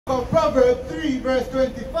Of Proverbs 3 verse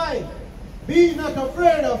 25. Be not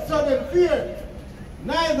afraid of sudden fear,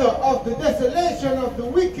 neither of the desolation of the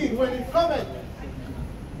wicked when it cometh.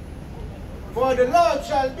 For the Lord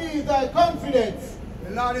shall be thy confidence.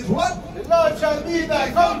 The Lord is what? The Lord shall be thy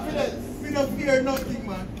confidence. We don't fear nothing,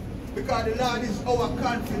 man. Because the Lord is our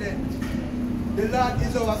confidence. The Lord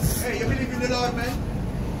is our... Hey, you believe in the Lord, man?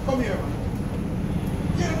 Come here, man.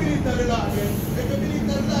 You believe in the Lord, man? If you believe in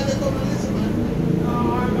the Lord, you come and listen, man. No,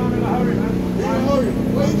 I'm not in a hurry, man. You're in a hurry.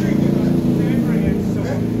 What are you drinking, man? Delivering it, so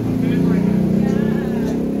I'm delivering it.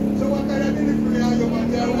 So what kind of delivery are you, man?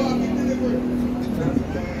 They are walking delivery.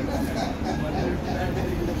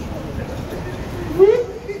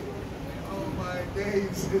 Oh my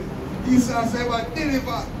days. Esau said, "What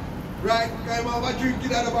deliver?" Right? Because I'm a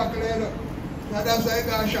drinking at the back of the head. Now that's why I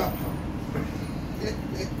got shot.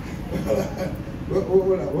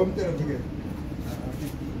 Hold on, what am I telling you again?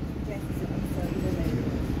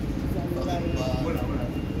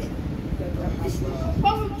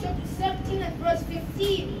 Proverbs chapter 17 and verse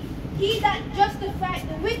 15. He that justifieth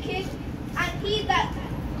the wicked, and he that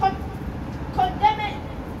condemneth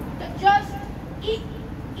the just,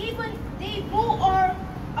 even they both are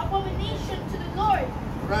abomination to the Lord.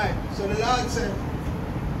 Right. So the Lord said,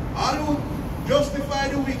 all who justify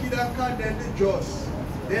the wicked and condemn the just,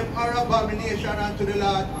 them are abomination unto the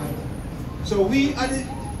Lord. So we are the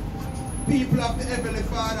people of the Heavenly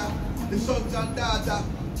Father, the sons and daughters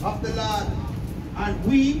of the Lord. And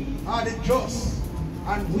we are the just.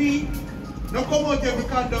 And we not come out here to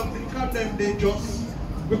condemn the just.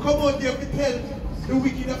 We come out here to tell the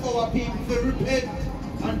wicked of our people to repent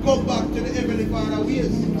and come back to the Heavenly Father ways.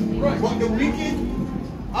 Right. But the wicked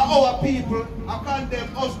are our people and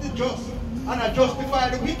condemn us the just and are justify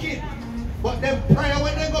the wicked. But then prayer,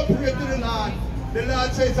 when they go pray to the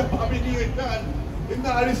Lord says abomination. If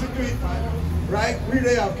not listen to it, man. Right? Read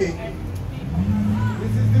it out, King.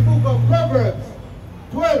 This is the book of Proverbs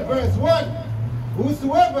 12 verse 1.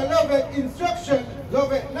 Whosoever loveth instruction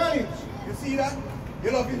loveth knowledge. You see that?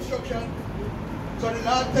 You love instruction. So the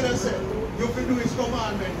Lord tells us, you can do his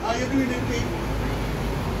commandment. Are you doing it, King?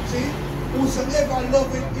 See? Whosoever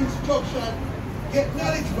loveth instruction get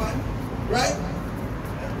knowledge, man. Right?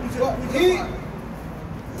 Where's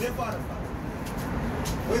your father from?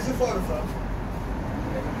 Where's your father from?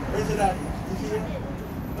 Where's your daddy? Is he here?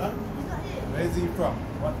 Huh? Where is he from?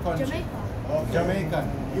 What country? Jamaica. Okay. Jamaican.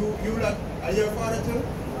 You like, are you your father too?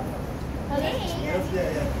 Hey. Yes,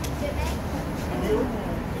 yeah. Jamaica. And you?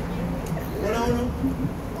 What do you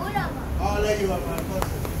all of you are my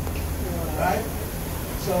cousins. Right?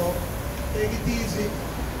 So, take it easy.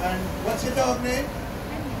 And what's your dog name?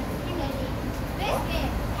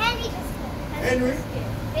 Henry?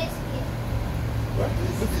 Biscuit. What?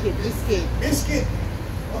 Biscuit.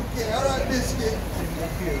 Okay, alright, Biscuit.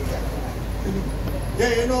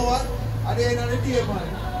 Yeah, you know what? At the end of the day, man,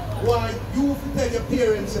 why you tell your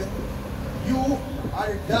parents that you are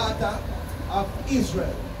the daughter of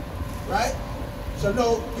Israel. Right? So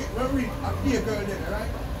now, remember, I'll be a girl there,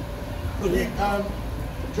 right? Read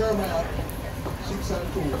Jeremiah 6 and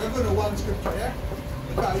 2. We're going to one scripture, yeah?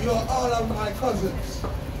 Because you're all of my cousins.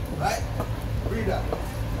 Right? Read that.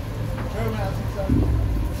 Jeremiah 6 and 2.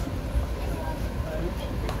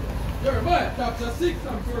 Jeremiah chapter 6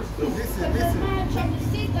 and verse 2. Jeremiah chapter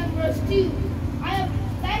 6 and verse 2. I have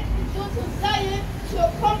like the daughter of Zion to a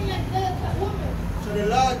prominent delicate woman. So the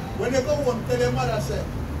Lord, when you go home, tell your mother, say,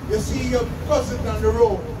 you see your cousin on the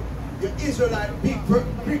road, your Israelite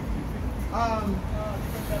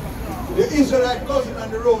the Israelite cousin on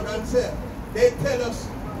the road, and say, they tell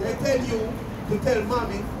you to tell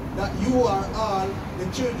mommy that you are all the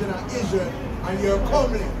children of Israel and you're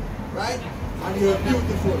comely, right? And you're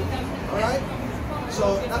beautiful, alright?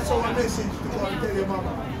 So that's our message to go and tell your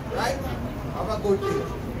mama, right? Have a good day.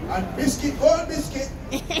 And Biscuit, go on Biscuit.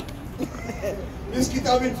 Biscuit,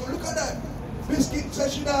 I mean, look at that. Biscuit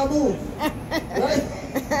says she don't move. Right?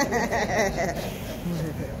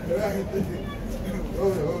 Right.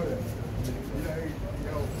 Hold it.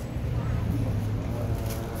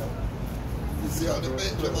 You see how the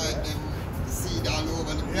Benjamin them seed all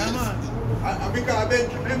over the place? Yeah, man. And because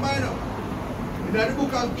Benjamin, remember, you know, in the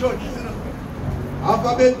book of Judges, you know,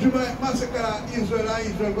 after Benjamin massacre Israel and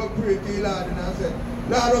Israel go pray to the Lord and said,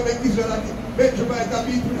 Lord, will make Israel and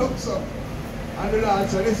Benjamin beat up some. And the Lord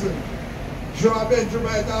said, listen, draw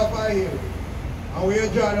Benjamin off a hill. And when you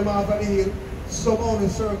draw them off of the hill, somehow they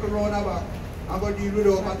circle around the back and go deal with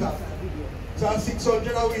them at top. So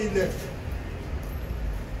 600 of weed left.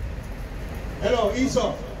 Hello,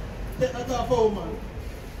 Esau. Take that off home, man.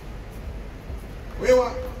 Where you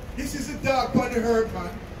want? This is a dog on the herd,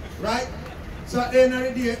 man. Right? So at the end of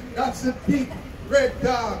the day, that's the big red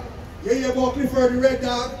dog. You hear about Clifford the red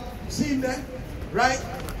dog? Seen that? Right?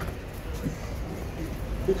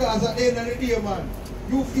 Because at the end of the day, man,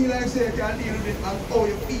 you feel like say you can deal with it as how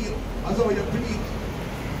you feel, as how you bleed.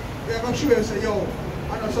 You're going to show you say, yo,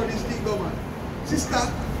 I know how this thing go, man. Sister,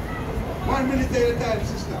 1 minute at a time,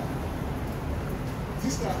 sister.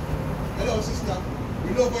 Sister, hello, sister.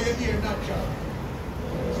 We love how you hear natural.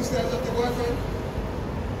 Sister, is that your boyfriend?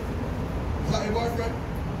 Is that your boyfriend?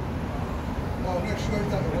 No, make sure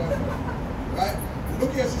it's not your boyfriend. Right?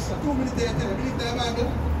 Look here, sister. 2 minutes at a time. Minute at a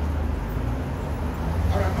Bible.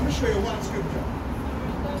 Alright, I'm going to show you one scripture.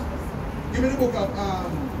 Give me the book of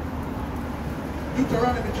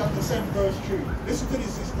Deuteronomy chapter 7, verse 3. Listen to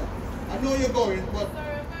this, sister. I know you're going, but...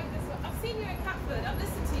 Sorry, I'm going this way. I've seen you in Catford. I've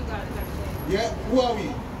listened to you guys, actually. Yeah? Who are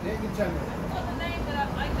we? I've got the name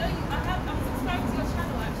that I know you. I'm subscribed to your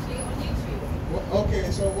channel, actually, on YouTube. Well,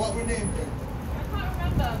 okay, so what we named it? I can't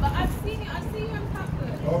remember, but I've seen you. I see you in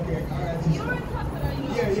Catford. Okay, alright. You're in Catford, are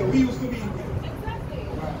you? Yeah, we used to be in here. Exactly.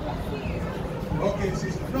 I see you. Okay,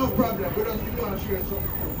 sister. No problem. We don't need to share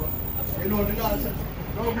something, but you know the Lord said,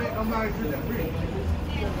 don't make no marriage with them.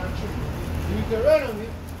 Deuteronomy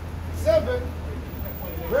 7,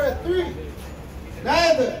 verse 3.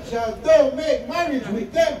 Neither shalt thou make marriage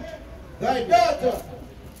with them. Thy daughter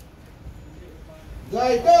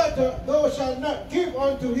thou shalt not give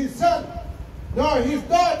unto his son, nor his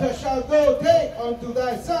daughter shalt thou take unto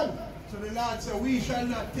thy son. So the Lord said, we shall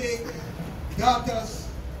not take daughters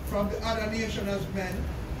from the other nation as men,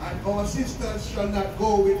 and our sisters shall not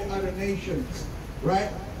go with the other nations,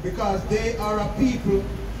 right? Because they are a people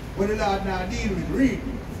where the Lord now deal with. Read.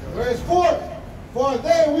 Verse 4. For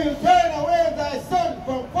they will turn away thy son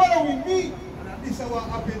from following me. And this is what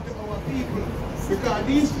happened to our people. Because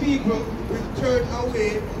these people will turn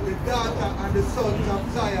away the daughter and the sons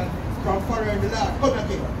of Zion from following the Lord. Come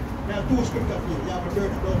again. There are two scriptures here. You have to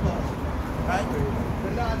turn it down fast. Right?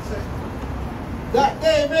 The Lord said, that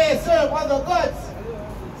they may serve other gods,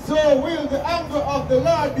 so will the anger of the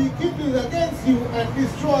Lord be kindled against you and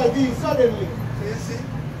destroy thee suddenly. so you see,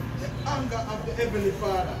 the anger of the Heavenly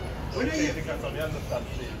Father. When you hear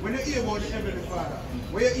about the Heavenly Father,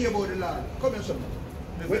 when you hear about the Lord, come here, son.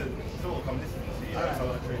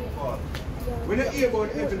 When you hear about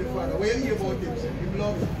the Heavenly Father, when you hear about him, say, him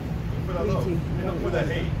love you. Full of love. You're not full of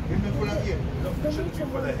hate. Him full of hate. You shouldn't be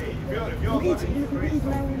full of hate. If you're going to create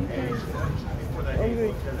something, you should be full of hate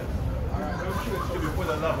or jealous. You should be full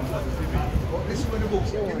of love and positivity. Oh, listen to the book.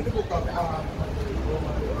 Give me the book of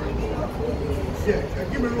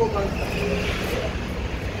give me Romans.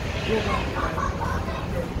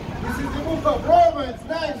 This is the book of Romans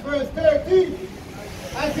 9, verse 13.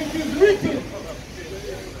 As it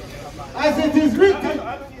is written,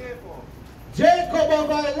 Jacob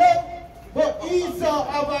have I loved, but Esau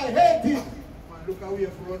have I hated. Man, look away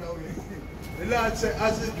from run away. The Lord said,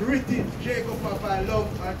 as it written, Jacob have I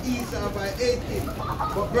loved and Esau have I hated.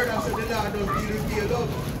 But brother said the Lord doesn't deal with their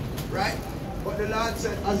love. Right? But the Lord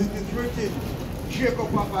said, as it is written, Jacob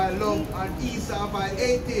have I loved and Esau have I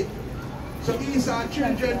hated. So Esau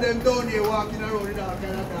children them down here walking around with all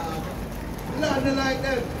kind of dog. The Lord don't like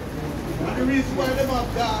them. And the reason why them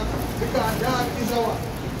have dog, because dog is a what?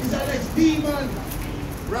 It's an ex-demon.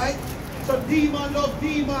 Right? So demon love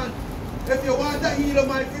demon. If you want to heal a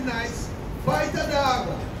mighty nice, bite a dog.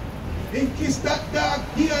 Then kiss that dog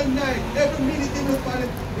day and night. Every minute he look at him,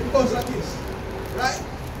 he bust a kiss. Right?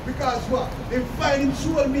 Because what? They find him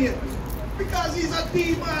soulmate. Because he's a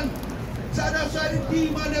demon. So that's why the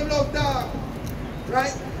demon them love dog.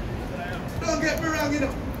 Right? Don't get me wrong, you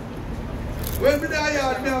know. When we die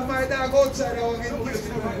out, me have my dog outside, I want to get kissed.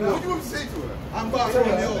 What do you want to say to her? I'm back from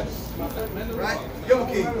the house. Right? Yo,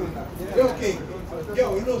 king. Yo, king.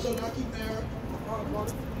 Yo, you know something I keep there?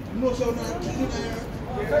 You know something I keep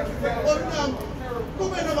there? But now,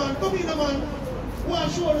 come in, man. Come in, man. Want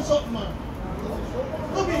to show us something, man.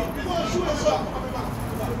 Come in. Want to show us something.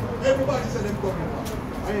 Everybody said them coming, man.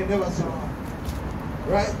 I ain't never seen them.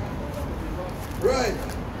 Right? Right.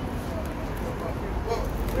 Well,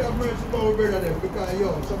 we have mercy upon our brother them because,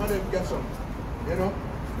 yo, some of them get some. You know?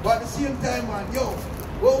 But at the same time, man, yo,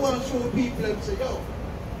 we want to show people and say, yo,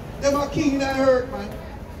 them are king that hurt, man.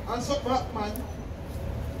 And something up, man.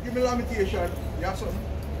 Give me lamentation. You have something?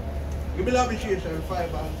 Give me lamentation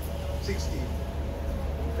 5 and 16.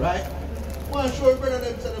 Right? Want to show brother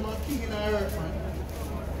them say them are king that hurt, man.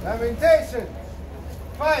 Lamentation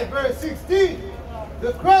 5, verse 16.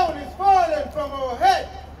 The crown is fallen from our head.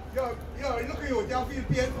 Yo, look at you. Do you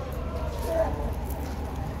feel pain?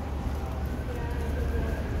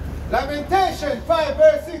 Lamentation 5,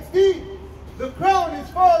 verse 16. The crown is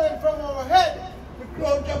fallen from our head,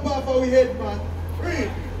 crown chop off our head, man.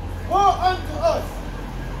 Read. Woe unto us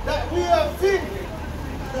that we have sinned.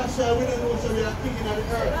 That's why we don't know so we are king of the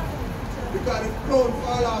earth. Because the crown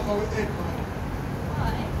fall off our head, man.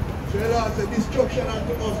 So the Lord said destruction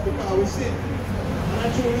unto us because we sin. And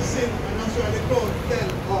that's why we sin, and that's why the crown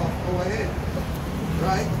fell off our head.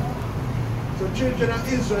 Right? So children of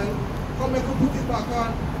Israel, come and put it back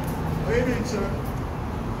on. What are you doing, sir?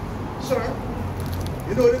 Sir,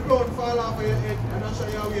 you know the crown fall off of your head, and that's why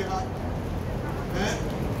you wear hat. Eh?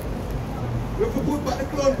 We have to put back the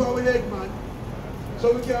crown for our head, man.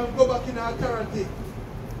 So we can go back in authority.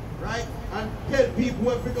 Right? And tell people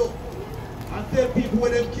what to do. And tell people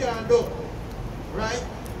what they can't do. Right?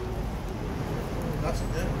 That's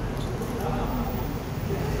it, eh?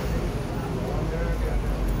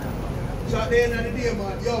 So at the end of the day,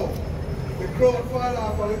 man, yo, the crown fall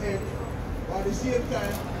off our head. But at the same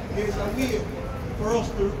time, there's a way for us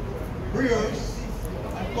to rehearse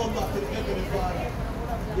and come back to the heavenly Father.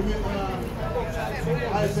 Give me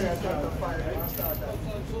Isaiah chapter 5 and start that.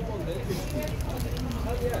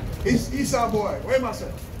 It's our boy. Where am I,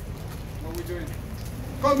 sir? What are we doing?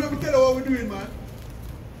 Come, let me tell you what we're doing, man.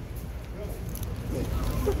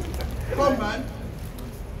 Come, man.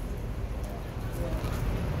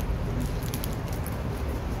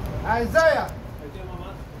 Isaiah.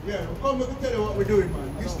 Yeah, come, let me tell you what we're doing,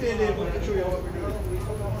 man. You stay there, but I'll show you what we're doing.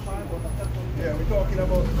 Yeah, we're talking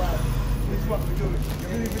about the Bible. This is what we're doing. You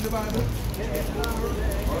believe in the Bible? Okay.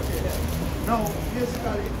 Now,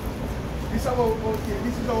 basically, this is our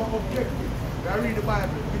objective. We are reading the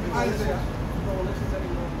Bible. Isaiah.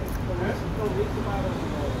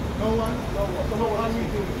 No one? So what are we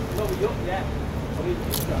doing? So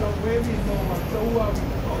where we no one? So who are we?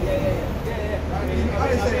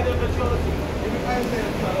 Isaiah 49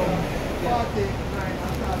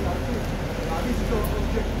 and start at 2. This is our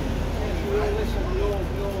objective.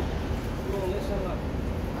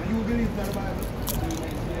 And you believe in the Bible?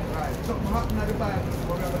 Right. Something happened in the Bible.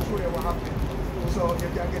 We're going to show you what happened. So you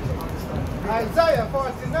can get some understanding. Isaiah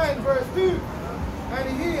 49 verse 2. And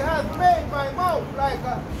he has made my mouth like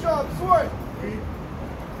a sharp sword.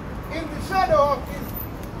 In the shadow of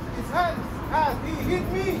his hands has he hid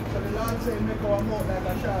me. So the Lord said, make our mouth like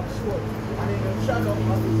a sharp sword. And in the shadow of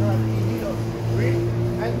his hand he hid us.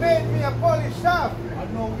 And made me a polished staff. And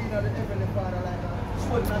now we know the heavenly Father like a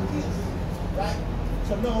sword and keys. Right?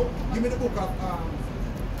 So now, give me the book of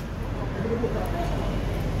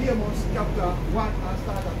Amos chapter 1 and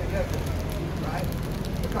start at 11. Right?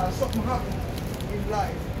 Because something happened in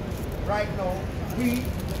life. Right now, we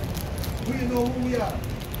know who we are.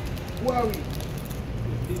 Who are we?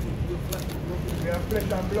 We are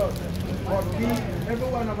flesh and blood. But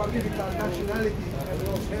everyone have a biblical nationality.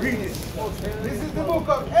 Read it. This is the book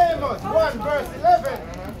of Amos 1 verse 11.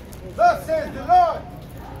 Thus says the Lord,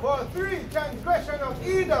 for 3 transgression of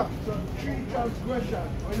Edom. So 3 transgression.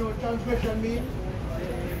 You know what transgression means?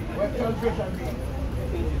 What transgression means?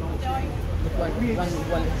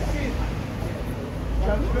 Sin.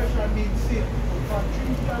 Transgression means sin. For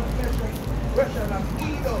 3 transgression of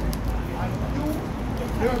Edom. And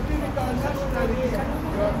your biblical nationality,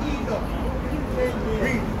 your Edom.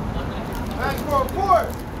 Read. And for 4,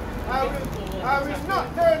 I will not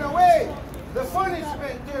turn away the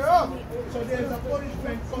punishment thereof. So there's a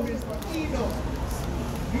punishment coming for Edom.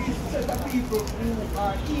 These set of people who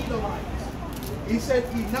are Edomites. He said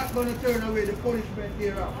he's not going to turn away the punishment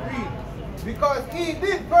thereof. Read. Because he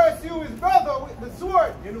did pursue his brother with the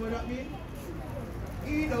sword. You know what that means?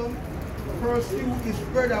 Edom pursued his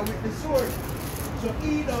brother with the sword. So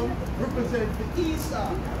Edom represents the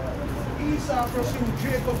Esau. Esau pursued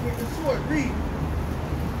Jacob with the sword. Read.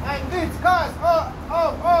 And did cast off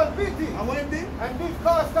all pity. And what did? And did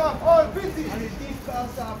cast off all pity. And it did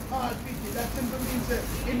cast off all pity. That simply means that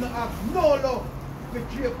he don't have no love with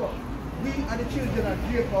Jacob. We are the children of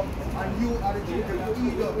Jacob, and you are the children of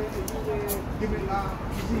Edom. Give me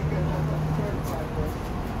Ezekiel 35 verse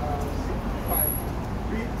 5.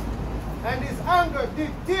 Read. And his anger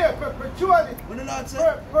did tear perpetually. What the Lord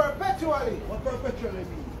said? Perpetually. What perpetually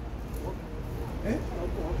mean? Eh?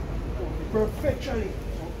 Perpetually.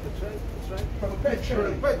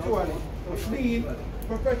 Perpetually. Which means,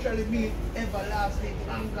 perpetually means everlasting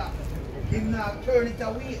anger. He now turn it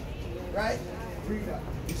away. Right? Read that.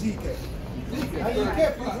 Ezekiel. And he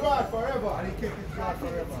kept his rod forever. And he kept his rod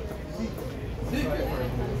forever. Ezekiel,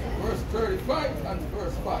 verse 35 and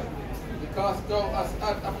verse 5. Because thou hast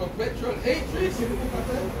had a perpetual hatred.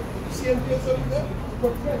 Same place over there.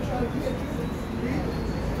 Perpetual hatred.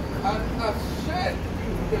 And hast shed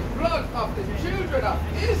the blood of the children of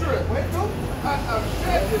Israel. Wait, no. And hast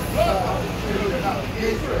shed the blood of the children of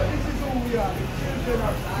Israel. This is who we we are the children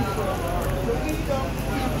of Israel. So Edom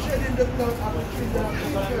keep shedding the blood of the children of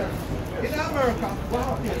Israel. In America, what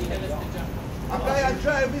happened? A guy had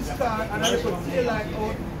drive his car and I could feel like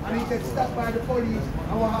out and he gets stopped by the police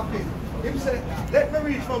and what happened? Him said, let me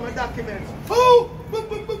reach for my documents. Boom! Boom,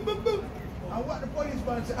 boom, boom, boom, boom. And what the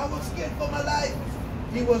policeman said, I was scared for my life.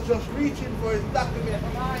 He was just reaching for his document.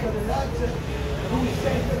 So the Lord said, who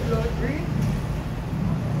shed the blood? Read.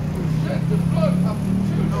 Who shed the blood of the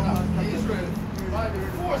children of Israel by the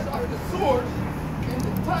force of the sword in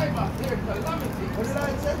the time of their calamity. What did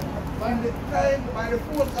I say? By the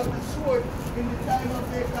force of the sword in the time of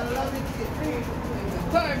their calamity. Read. In the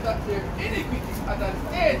time that their iniquity had an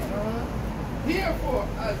end. Therefore,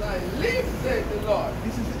 as I live, says the Lord.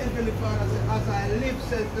 This is the Heavenly Father said, as I live,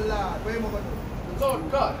 says the Lord. Where am I going to do? The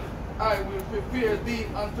Lord God, I will prepare thee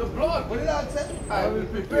unto blood. What did I say? I will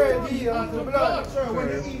prepare thee unto blood. Sir, when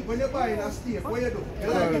you eat, when you're buying a steak, what you do?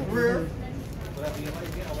 You like it rare?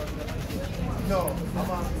 No,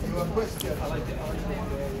 I'm asking you a question.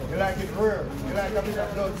 You like it rare? You like a bit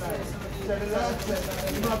of blood nice? So the Lord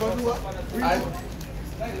said, you're not going to do what?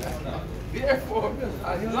 Therefore,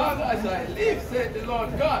 as long as I live, said the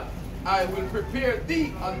Lord God, I will prepare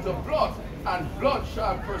thee unto blood, and blood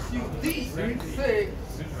shall pursue thee, saying,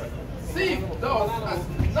 see thou hast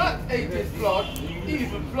not hated blood,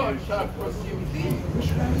 even blood shall pursue thee.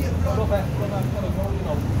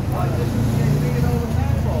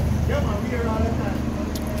 Yeah, man, we hear all the time.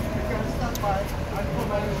 You can stop by and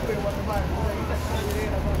come and explain what the Bible says.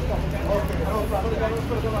 Okay, no problem. Okay,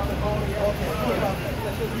 no problem.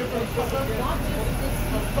 You can stop us?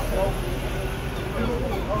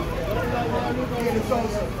 Okay, it's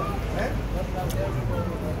also. Eh?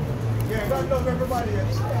 Yeah, God loves everybody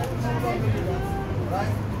else.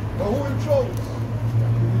 Right? But who he chose?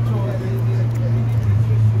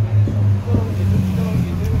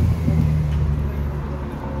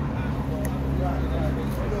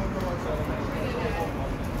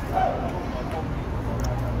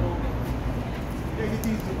 Take it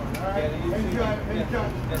easy, man. All right?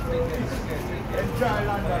 Enjoy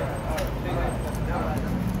London. All right.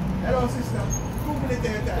 Hello, sister. 2 minutes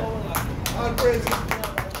at a time. All praises.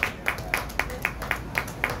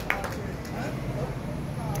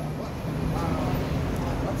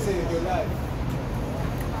 I'm saving your life.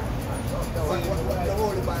 What the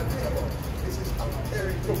Holy Bible is about? This is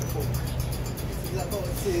very fruitful. This is about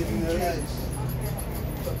saving your lives.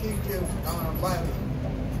 So King James Bible.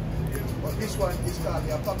 But this one is called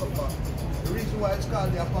the Apocrypha. The reason why it's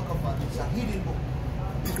called the Apocrypha, it's a hidden book.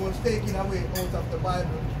 It was taken away out of the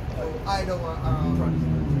Bible to hide our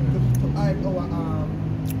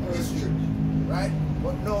history, right?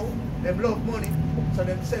 But no, they love money, so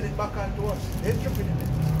they sell it back onto us. They're tripping in it.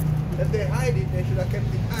 If they hide it, they should have kept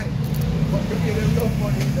it hidden. But because they love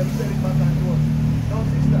money, they sell it back onto us. Now,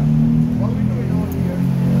 sister, what we're doing out here,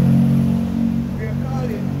 we are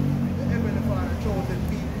calling the Heavenly Father chosen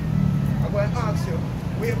people. I'm going to ask you,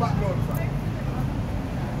 where your background from?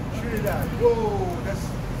 Trinidad. Whoa,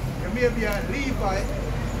 you may be a Levite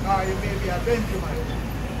or you may be a Benjamin.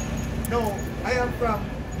 No, I am from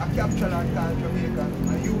a capture land called Jamaica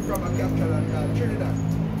and you from a capture land called Trinidad.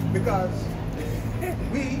 Because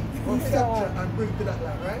we will capture and bring to that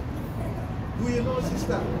land, right? Do you know,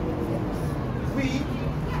 sister? We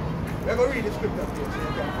are going to read the scripture here so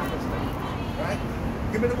you can understand. Right?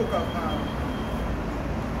 Give me the book of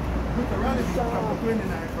Deuteronomy chapter 29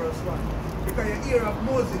 verse 1. Because you hear of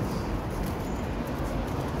Moses.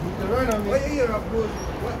 Deuteronomy. What you hear of Moses?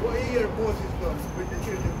 What you hear of Moses done with the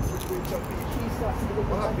children, with some people?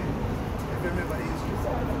 What happened? If you remember the history.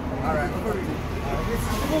 Alright, I'm going to read it. This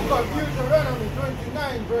is the book of Deuteronomy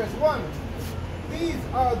 29 verse 1. These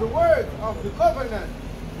are the words of the covenant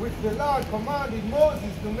which the Lord commanded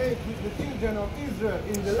Moses to make with the children of Israel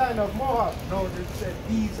in the land of Moab. No, they said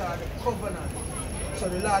these are the covenant. So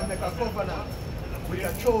the Lord make a covenant with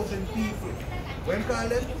a chosen people. When you call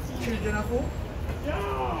them? Children of who?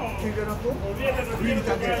 Children of who? Read it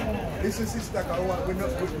again. Listen, sister, listen,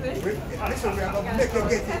 we are going to make you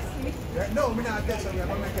get it. No, we're not guessing, we are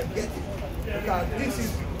going to make you get it. Because this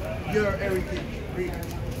is your heritage. Read it.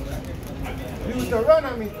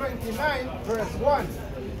 Deuteronomy 29 verse 1.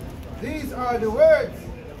 These are the words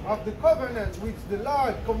of the covenant which the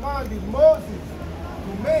Lord commanded Moses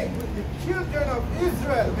to make with the children of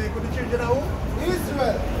Israel. To make with the children of who?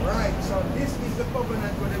 Israel. Right, so this is the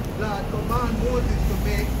covenant where the Lord commanded Moses to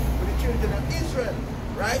make with the children of Israel.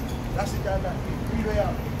 Right? That's it, that. Read it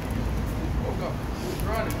out. Okay.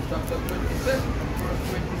 Deuteronomy chapter 27 verse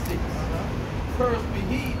 26. Cursed be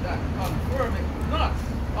he that confirmeth not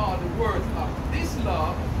all the words of this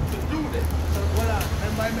law, to do them. So,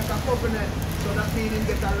 remember I make a covenant, so that meaning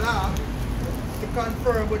get a law to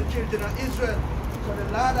confirm with the children of Israel. So the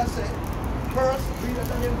Lord has said, first, read it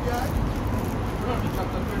again, John. Deuteronomy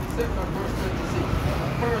chapter 37 and verse 26.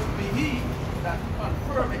 First be he that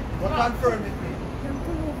confirm it. What confirm it mean?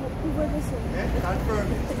 Confirm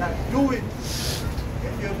it. It's not do it.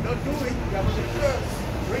 If you not do it, you have to curse.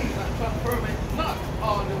 Read. And confirm it not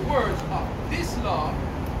all the words of this law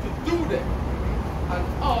to do them. And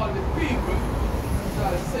all the people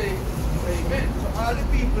shall say amen. So all the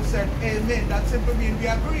people said amen. That simply means we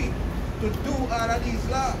agree to do all of these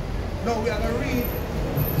laws. No, we are going to read.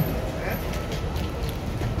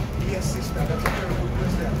 Yes, sister, that's a very good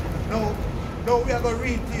question. No, we are going to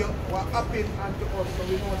read to you what happened unto us, so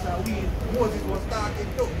we know that Moses was talking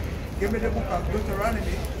to. Give me the book of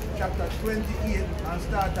Deuteronomy, chapter 28, and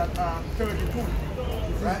start at 32.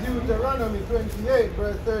 Right? Deuteronomy 28,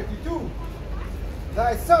 verse 32.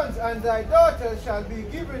 Thy sons and thy daughters shall be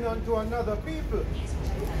given unto another people.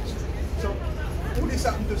 So, who this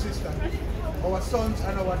happened to, sister? Our sons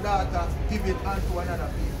and our daughters give it unto another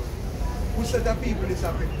people. Who said the people this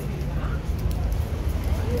happened to?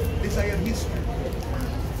 This is your history.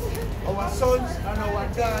 Our sons and our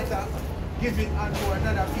daughters give it unto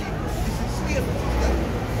another people. This is slavery, sister.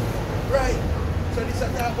 Right. So this is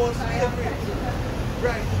about slavery.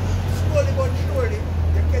 Right. Slowly but surely,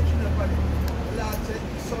 you're catching up on it. The Lord said,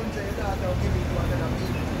 your sons and your daughters will give it to another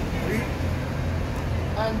people. Read.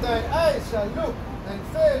 And thine eyes shall look and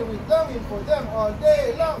fail with longing for them all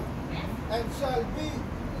day long, and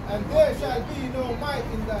there shall be no might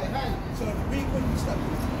in thy hand. So we couldn't stop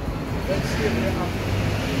it. Let's see if they happen.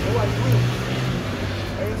 So what do?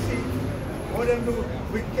 And you see, what them do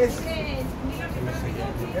with Casey?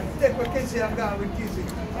 They take with Casey and gone with Casey.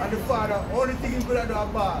 And the father, only thing he could have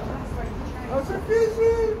done bad. I said,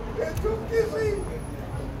 Casey, they took Casey.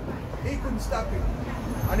 He couldn't stop it.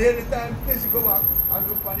 And every time Casey go back, I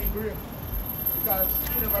look on his grave. Because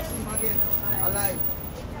he never see him again alive.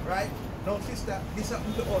 Right? Now, sister, this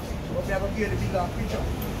happened to us, but we are going to give the bigger picture.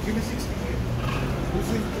 Give me 60 years. This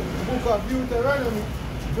is the book of Deuteronomy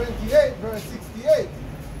 28, verse 68.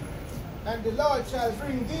 And the Lord shall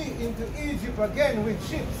bring thee into Egypt again with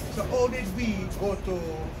ships. So how did we go to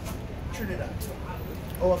Trinidad?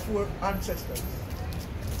 Our four ancestors.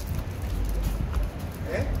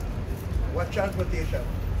 Eh? What transportation?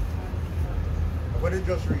 What did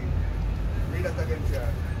you just read? Read that again,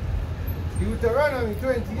 John. Deuteronomy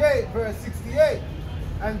 28, verse 68.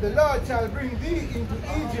 And the Lord shall bring thee into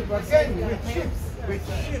Egypt again with ships. With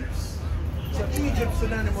ships. So Egypt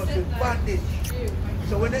synonymous with bondage.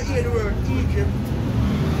 So when they hear the word Egypt,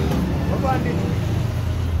 what bondage?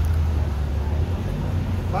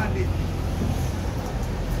 Bondage.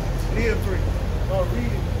 Slavery. Or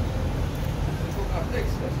reading. The book of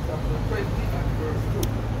Exodus, chapter 20 and verse 2.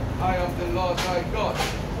 I am the Lord thy God,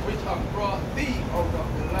 which have brought thee out of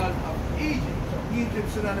the land of Egypt. So Egypt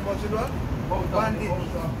synonymous with what? Bondage.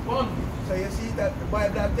 Bondage. So you see that the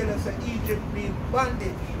Bible tells us that Egypt means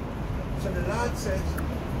bondage. So the Lord says,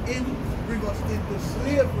 Him bring us into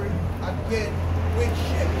slavery again with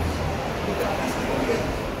ships. Because this is the way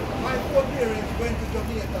my foreparents went to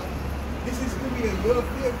Jamaica. This is the way your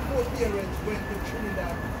foreparents went to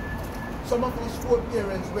Trinidad. Some of us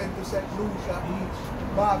foreparents went to St. Lucia,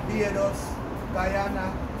 Barbados,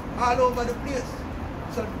 Guyana, all over the place.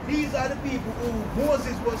 So these are the people who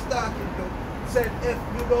Moses was talking to. Said, if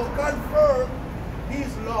you don't confirm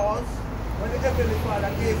these laws, when the Heavenly Father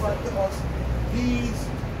gave unto us, these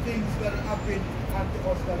things going to happen unto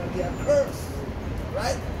us, going to be a curse.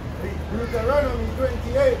 Right? Deuteronomy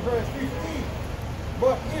 28, verse 15.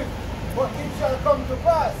 But it shall come to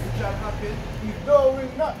pass, It shall happen. if thou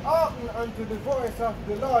wilt not hearken unto the voice of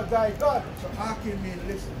the Lord thy God, So hearken means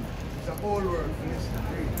listen. It's a whole word. Listen.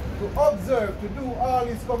 Read. to observe, to do all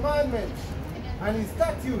his commandments and his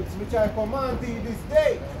statutes which I command thee this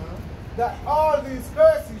day, that all these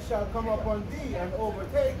curses shall come upon thee and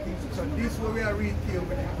overtake thee. So this is what we are reading here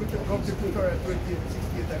when we come to Deuteronomy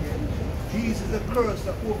 28 again. Jesus is the curse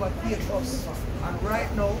that overtakes us. And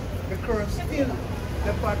right now, the curse still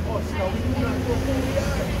upon us. Now we do not know who we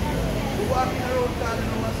are. We're walking around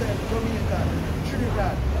calling ourselves Jamaica,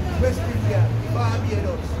 Trinidad, West India,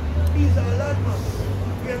 Barbados. These are landmarks.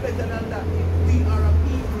 We are better than that. We are a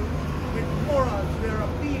people with morals. We are a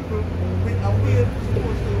people with a will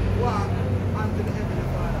supposed to walk unto the Heavenly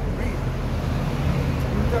Father. Read.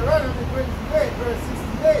 Deuteronomy 28, verse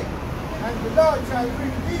 68. And the Lord shall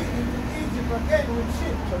bring thee into Egypt again with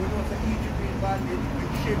ships. So we know that Egypt is bondage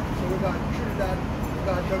with ships. So we got Trinidad, we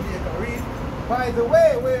got Jamaica. Read. By the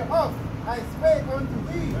way whereof I spake unto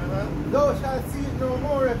thee, thou shalt see it no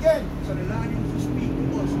more again. So the Lord used to speak to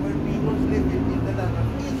us when we was living in the land of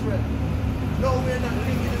Israel. No, we're not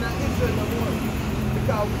living in Israel no more.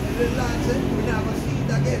 Because the Lord said we never see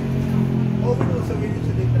it again. All we know so we used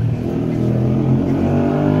to live in Israel.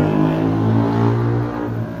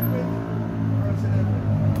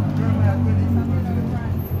 Jeremiah 20, verse 11.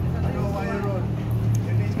 I know why you run.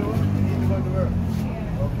 You need to go to work.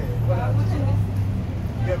 Okay, well,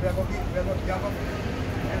 yeah, we are going to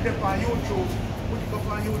and then on YouTube, put it up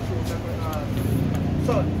on YouTube.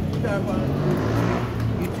 Son, put that up on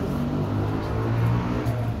YouTube.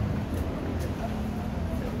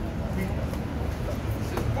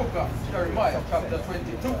 This is book of Jeremiah, chapter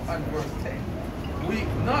 22 and verse 10. Weep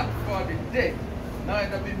not for the dead,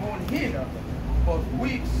 neither bemoan him, but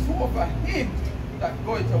weep sore for him that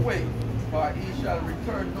goeth away, for he shall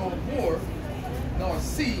return no more, nor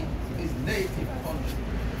see his native country.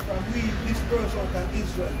 And we disperse out of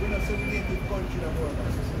Israel. We're not some native country no more.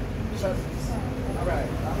 Alright.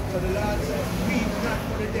 So the Lord said, weep not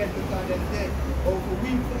for the dead because they're dead. Or for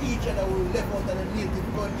weep for each other who left out of the native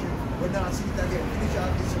country. We're not see it again. Finish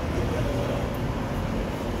out this one.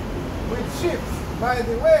 With ships by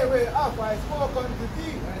the way whereof I spoke unto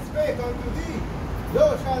thee, I spake unto thee,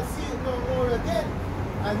 thou shalt see it no more again,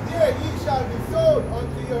 and there ye shall be sold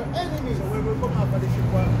unto your enemies. So when we come out of the ship,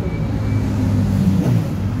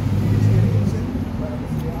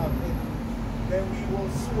 then we will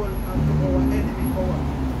sold unto our enemy for what?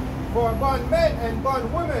 For bondmen and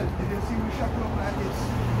bondwomen. Did you see we shackle up like this?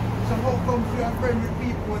 So how come we are friends with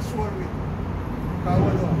people we're sold with? Because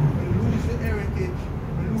we lose the heritage,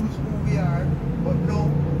 we lose who we are, but now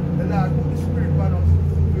the Lord put the Spirit on us.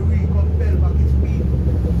 We compel back His people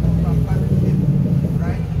to come back to Him.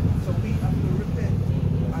 Right? So we have to repent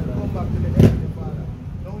and come back to the Heavenly Father.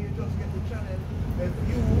 Now you just get the channel. If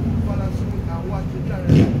you follow suit and watch the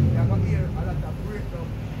channel, you're going to hear a lot of breakdown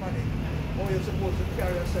panic. How you're supposed to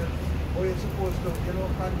carry yourself, how you're supposed to,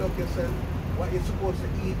 conduct yourself, what you're supposed to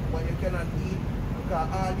eat, what you cannot eat, because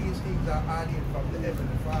all these things are ordained from the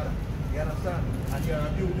Heavenly Father. You understand? And you're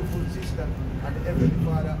a beautiful sister, and the Heavenly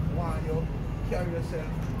Father wants you to carry yourself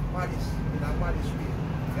modest, in a modest way.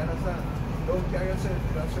 You understand? Don't carry yourself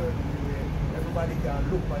in a certain way. Everybody can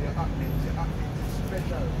look by your acting. Your acting is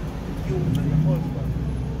special. You and your husband,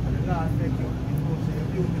 and the Lord make you because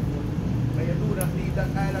you're beautiful. But you do not need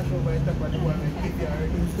that eyelash over your top of the one and keep you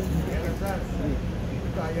already. You understand?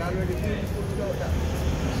 Because you're already beautiful without that.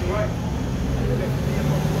 See why? You let me be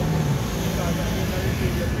because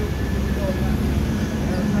you're beautiful without that.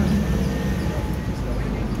 You understand? Sister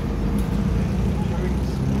Winnie,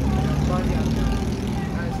 Cherise, Bonnie and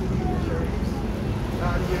nice to meet you, Cherise.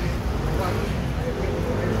 Lord willing, watch, I will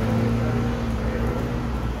do everything.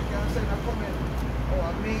 Send a comment or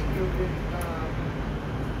a meet you with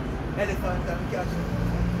elephant and cattle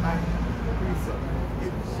and research. You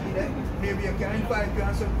see that? Maybe you can invite you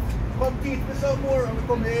and say, come teach me some more and we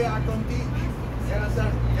come here and come teach. You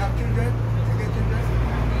understand? You have children? You get children?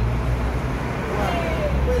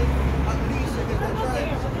 Well, at least you get a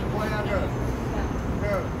child. Boy or girl?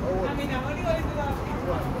 Girl or what? I'm only going to that.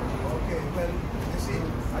 Okay, well, you see,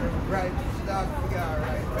 I don't right start figure out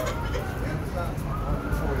right. You understand?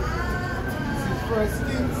 This is 1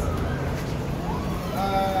 Kings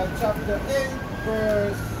chapter 8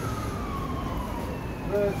 verse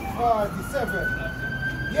 47.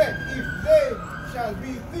 Yet if they shall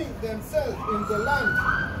bethink themselves in the land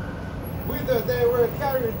whither they were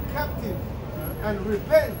carried captive, and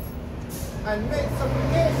repent and make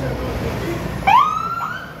supplication unto thee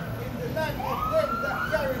in the land of them that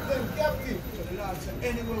carried them captive. So the Lord said,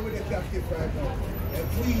 anywhere with the captive right now, if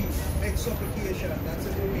we make supplication, that's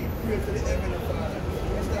it, we pray to the Heavenly Father,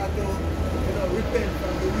 we start to repent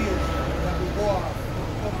from the ways that we go off,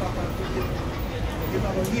 come back and forgive. You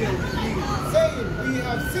have a hear with me. Saying, we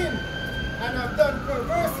have sinned and have done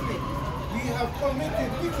perversely, we have committed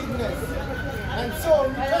wickedness, and so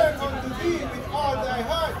return unto thee with all thy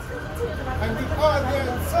heart and with all their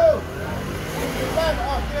soul in the land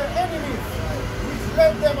of their enemies, which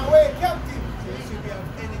led them away captive. So you see we have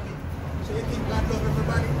enemies. So you think God love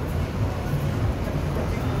everybody?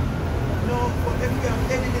 No, but if we have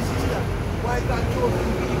enemies, sister, why God chose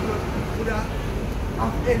people who have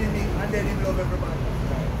enemies and then He love everybody?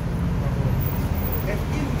 If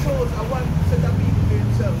He chose a one set of people to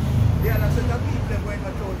Himself, the other set of people when He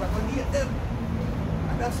chose, but He hate them.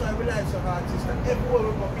 And that's why we like so hard, sister. Everywhere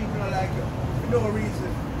we go, people are like you, for no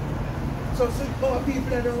reason. So our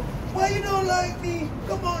people are know, why you don't like me?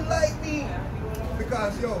 Come on, like me.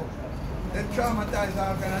 Because, yo, They traumatize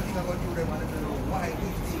all kind of things about you, them, and they don't know why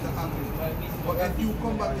these things are happening. But if you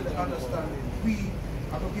come back to the understanding, we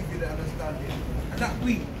are going to give you the understanding. And not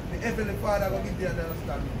we, the Heavenly Father will give you the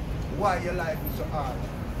understanding why your life is so hard.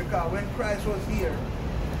 Because when Christ was here,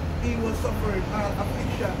 he was suffering all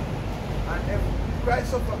affliction. And if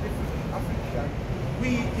Christ suffered affliction,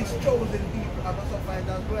 we, his chosen people, are going to suffer it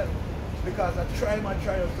as well. Because I try my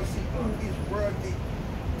trials to see who is worthy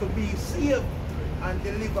to be saved and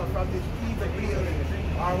deliver from this evil real,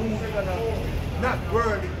 or who's gonna not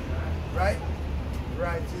worthy, right?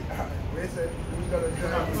 Right. We said who's gonna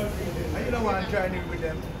join in. And you don't want to join in with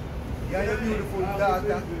them. You have your beautiful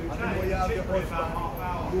daughter, and you know you have your husband.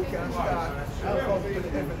 You can start and come to the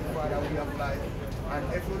Heavenly Father way of life.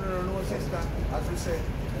 And if you don't know, sister, as we said,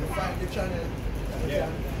 you find the channel, you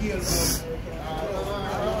can heal them.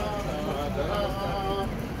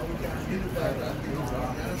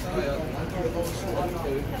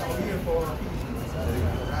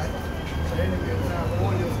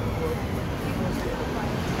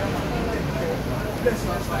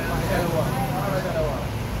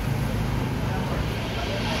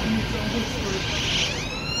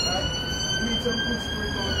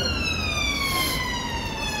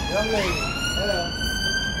 Young lady, hello.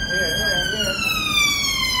 Here.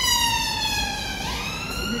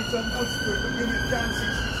 We need some good spirit. Give me John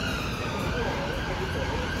 6:64.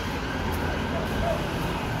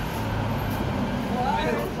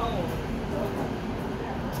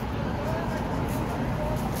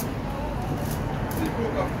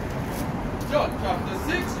 John chapter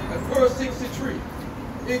 6 and verse 63.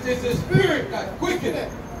 It is the spirit that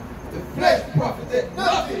quickeneth, the flesh profiteth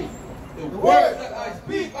nothing. The words that I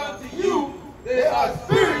speak unto you, they are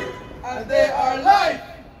spirit and they are life.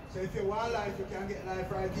 So if you want life, you can get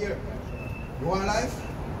life right here. You want life?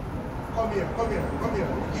 Come here.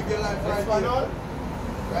 Give your life right here.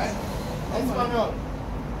 Right? Espanol.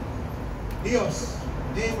 Dios,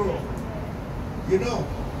 negro. You know.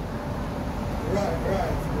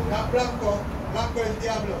 Right. Not Blanco. Blanco is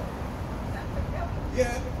Diablo.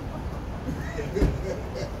 Yeah.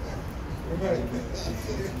 Right.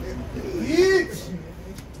 Eat.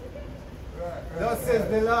 Thus says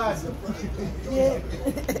the Lord. Yeah.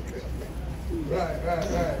 Right.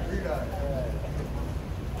 Read that.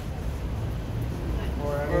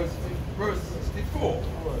 Verse 64.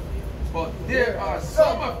 But there are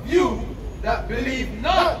some of you that believe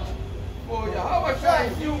not. For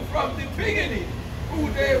Yahawashi knew from the beginning who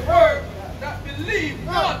they were that believed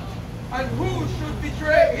not, and who should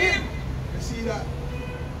betray him. You see that?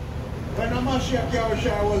 When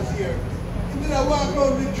Yahawashi was here, he didn't walk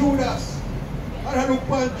out with Judas. I don't look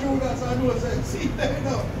upon Judas and was like, see there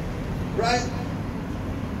now. Right?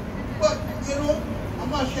 But, you know,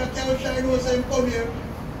 Yahawashi knows him come here,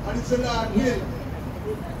 and it's the Lord will.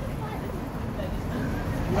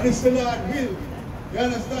 And it's the Lord will. You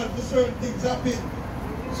understand? For certain things happen.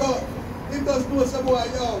 So, he does know some boy,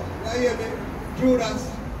 yo, you hear me? Judas,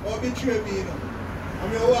 or betray me, you know. I'm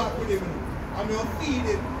going to walk with him, you know. I'm going to feed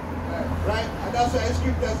him. Right? And that's why the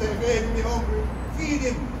scripture says, if your enemy hungry, feed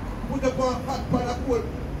him. Put up a hot pan of coal.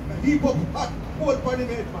 Heap up hot coal for the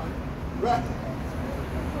head, man. Right?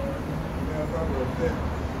 Yeah, problem.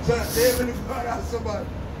 So, the heavenly Father has somebody.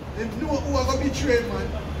 They know who are going to betray, man.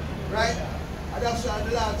 Right? And that's why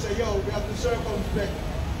the Lord said, yo, we have to circumspect.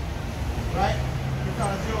 Right?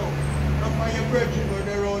 Because, yo, not by your brethren when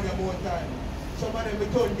they're around you more time. Some of them will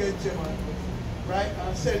turn against you, man. Right?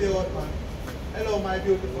 And sell you out, man. Hello, my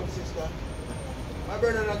beautiful sister. My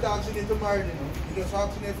brother not asking you to marry you, know. He just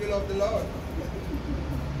asking if you love the Lord.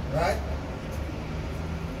 Right?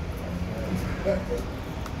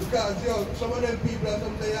 Because, yo, some of them people are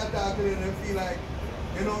sometimes are talking and they feel like,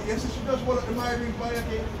 you know, yes, you should just want to marry me for your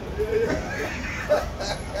kid.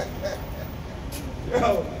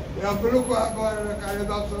 Yo, you have to look what going on because you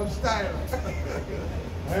have some style.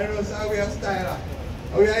 I don't know how we are style.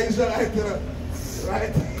 We are Israelite,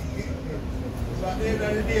 right? So at the end of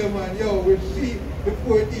the day, man, yo, we'll see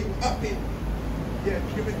before it even happen. Yeah,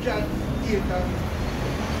 give me John 8 and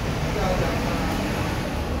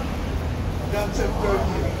John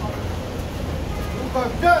 7:38. Book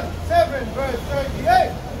of John 7 verse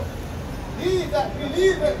 38. He that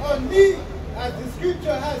believeth on me, as the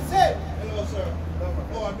scripture has said. Hello, sir.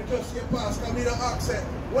 Oh, I just see a pass, come in the accent.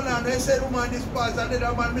 One hand they said woman this pass, and the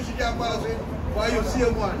other man Mr. John pass in. Why you see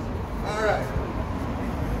one? Alright.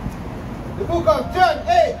 The book of John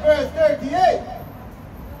 8 verse 38.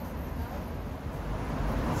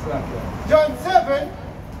 John 7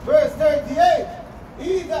 verse 38.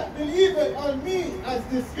 He that believeth on me, as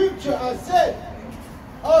the scripture has said,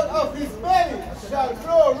 out of his belly shall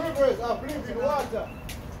flow rivers of living water.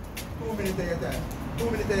 2 minutes at your time.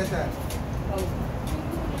 2 minutes at your time.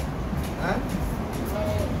 Huh?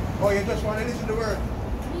 Oh, you just want to listen to the word?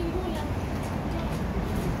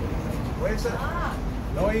 What is it?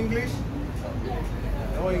 No English?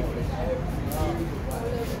 No English.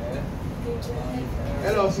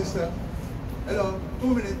 Hello, sister. Hello.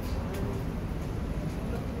 2 minutes.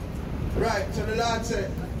 Right, so the Lord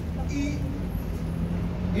said, He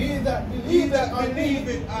that believeth on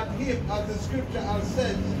him, as the scripture has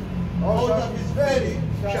said, out of his belly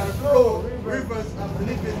shall flow rivers of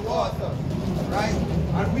living water. Right?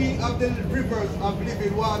 And we have the rivers of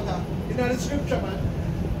living water. In the scripture, man.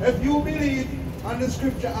 If you believe on the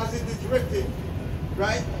scripture as it is written,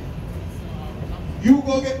 right? You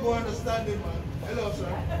go get more understanding, man. Hello,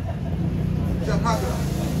 sir.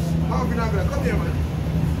 Come here, man.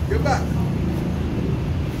 You're back.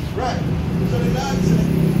 Right. So the Lord said,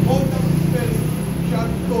 out of his belly shall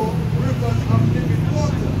flow rivers of living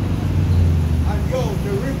water. And yo,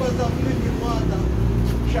 the rivers of living water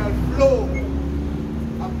shall flow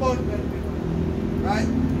abundantly. Right?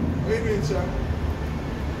 What do you mean, sir?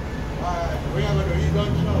 Alright, we are going to eat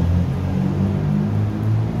lunch now.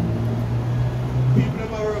 People in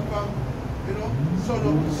my work from, you know, sun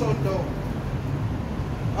up to sundown.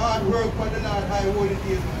 Hard work for the Lord, high holy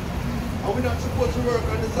days, man. And we're not supposed to work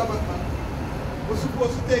on the Sabbath, man. We're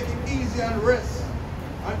supposed to take it easy and rest.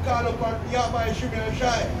 And call upon Yahawashi and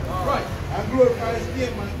Shai. Right. And glorify his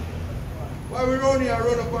name, man. Why we run here,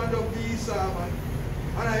 run up and up the Esau, man.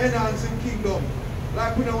 And I enhancing kingdom.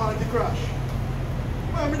 Like we don't want to crash.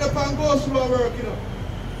 Man, me up and go slow work, you know.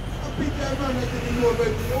 I pick that man that didn't know about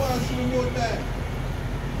it. They want to see me more time.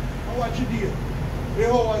 And watch you deal.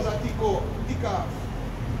 The hours are tick off.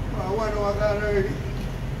 I want to go already.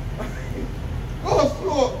 Go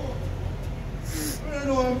slow. I don't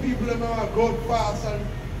know when people that want to go fast and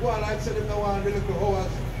go on like say them don't want the little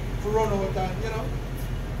hours to run out and, you know.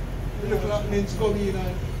 The little happenings come in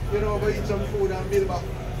and, you know, go eat some food and build back.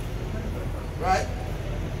 Right?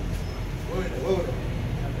 Hold it.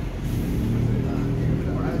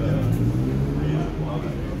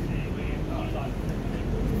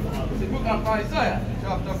 The book of Isaiah,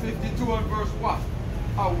 chapter 52 and verse 1.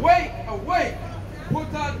 Awake, awake,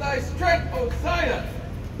 put on thy strength, O Zion,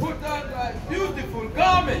 put on thy beautiful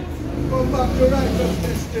garments. Come back to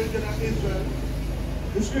righteousness, children of Israel.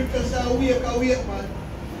 The scripture says, awake, awake, man.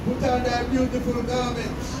 Put on thy beautiful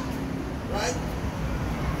garments. Right?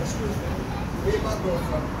 Excuse me. Way back down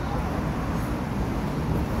from.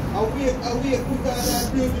 Awake, awake, put on thy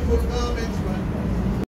beautiful garments, man.